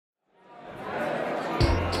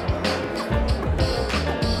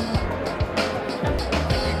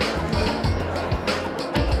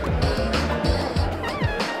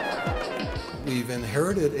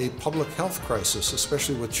inherited a public health crisis,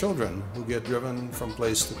 especially with children who get driven from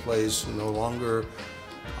place to place, who no longer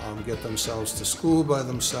get themselves to school by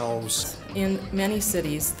themselves. In many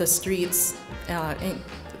cities, the streets,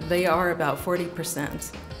 they are about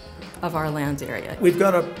 40% of our land area. We've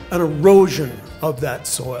got an erosion of that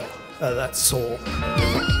soil, that soul.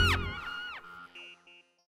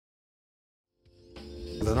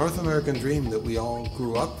 The North American dream that we all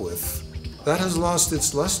grew up with, that has lost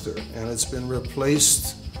its luster, and it's been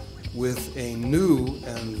replaced with a new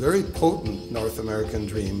and very potent North American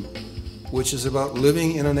dream, which is about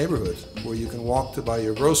living in a neighborhood where you can walk to buy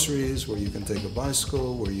your groceries, where you can take a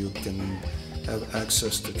bicycle, where you can have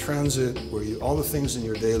access to transit, where all the things in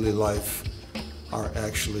your daily life are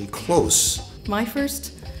actually close. My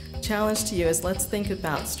first challenge to you is, let's think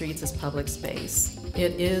about streets as public space.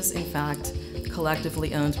 It is, in fact,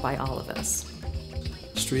 collectively owned by all of us.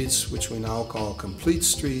 Streets, which we now call complete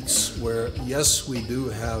streets, where yes, we do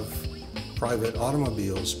have private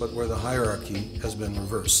automobiles, but where the hierarchy has been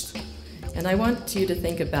reversed. And I want you to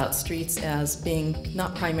think about streets as being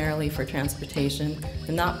not primarily for transportation,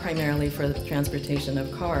 and not primarily for the transportation of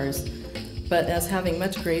cars, but as having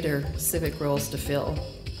much greater civic roles to fill.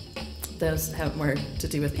 Those have more to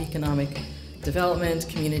do with economic development,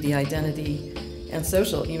 community identity, and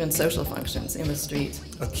even social functions in the street.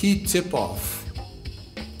 A key tip-off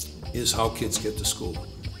is how kids get to school.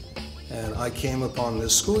 And I came upon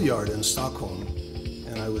this schoolyard in Stockholm,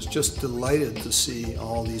 and I was just delighted to see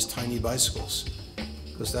all these tiny bicycles,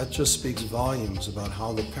 because that just speaks volumes about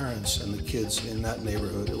how the parents and the kids in that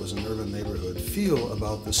neighborhood, it was an urban neighborhood, feel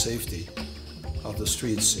about the safety of the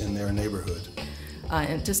streets in their neighborhood.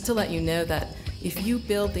 And just to let you know that if you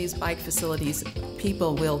build these bike facilities,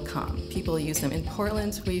 people will come. People use them. In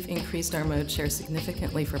Portland, we've increased our mode share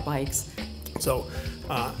significantly for bikes. So,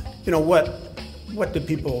 what do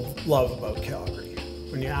people love about Calgary?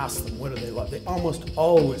 When you ask them, what do they love? They almost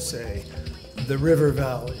always say the river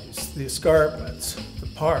valleys, the escarpments, the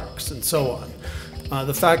parks, and so on.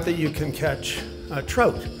 The fact that you can catch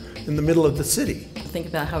trout in the middle of the city. Think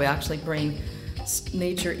about how we actually bring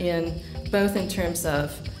nature in, both in terms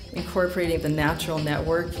of incorporating the natural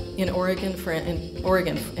network in Oregon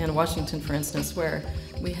and Washington, for instance, where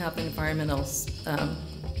we have environmental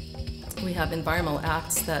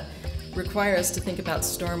acts that require us to think about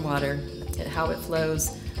stormwater, how it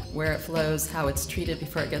flows, where it flows, how it's treated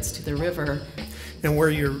before it gets to the river. And where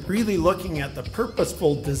you're really looking at the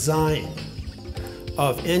purposeful design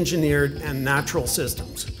of engineered and natural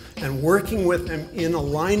systems and working with them in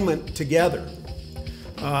alignment together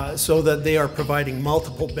so that they are providing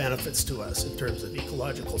multiple benefits to us in terms of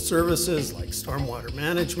ecological services like stormwater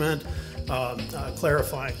management,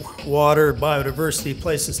 clarifying water, biodiversity,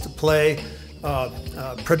 places to play,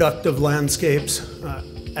 productive landscapes,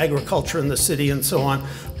 agriculture in the city, and so on.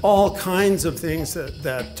 All kinds of things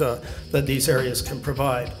that these areas can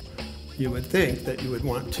provide. You would think that you would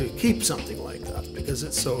want to keep something like that because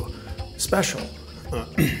it's so special.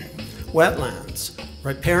 Wetlands,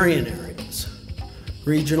 riparian areas,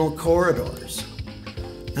 regional corridors,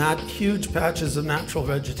 not huge patches of natural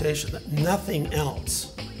vegetation that nothing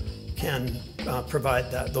else can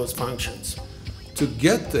provide those functions. To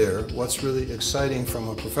get there, what's really exciting from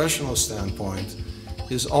a professional standpoint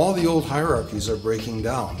is all the old hierarchies are breaking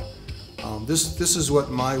down. This is what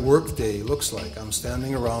my workday looks like. I'm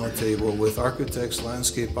standing around a table with architects,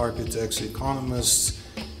 landscape architects, economists,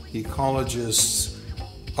 ecologists,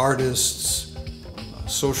 artists,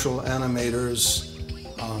 social animators,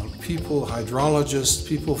 people, hydrologists,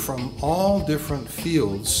 people from all different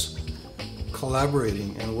fields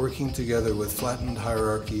collaborating and working together with flattened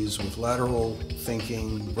hierarchies, with lateral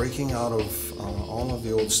thinking, breaking out of all of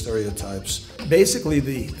the old stereotypes. Basically,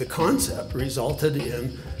 the concept resulted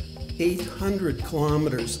in 800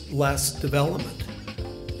 kilometers less development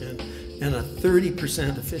and a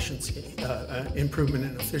 30% efficiency, improvement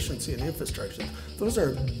in efficiency and infrastructure. Those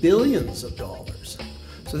are billions of dollars.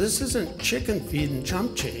 So this isn't chicken feed and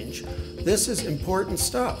chump change. This is important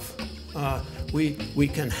stuff. We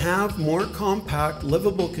can have more compact,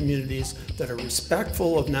 livable communities that are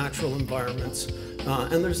respectful of natural environments,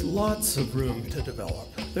 and there's lots of room to develop.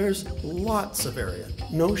 There's lots of area,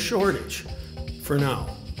 no shortage for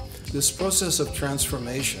now. This process of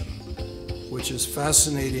transformation, which is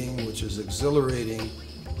fascinating, which is exhilarating,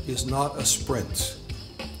 is not a sprint.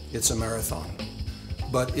 It's a marathon,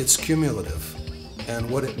 but it's cumulative. And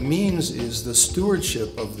what it means is the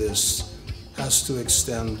stewardship of this has to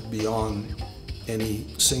extend beyond any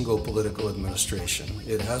single political administration.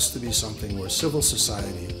 It has to be something where civil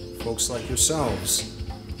society, folks like yourselves,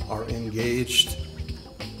 are engaged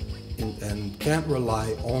and can't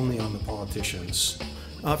rely only on the politicians.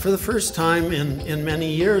 For the first time in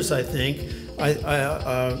many years, I think,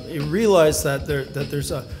 I realized that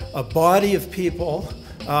there's a body of people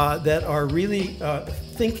that are really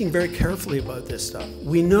thinking very carefully about this stuff.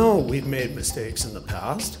 We know we've made mistakes in the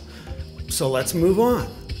past, so let's move on.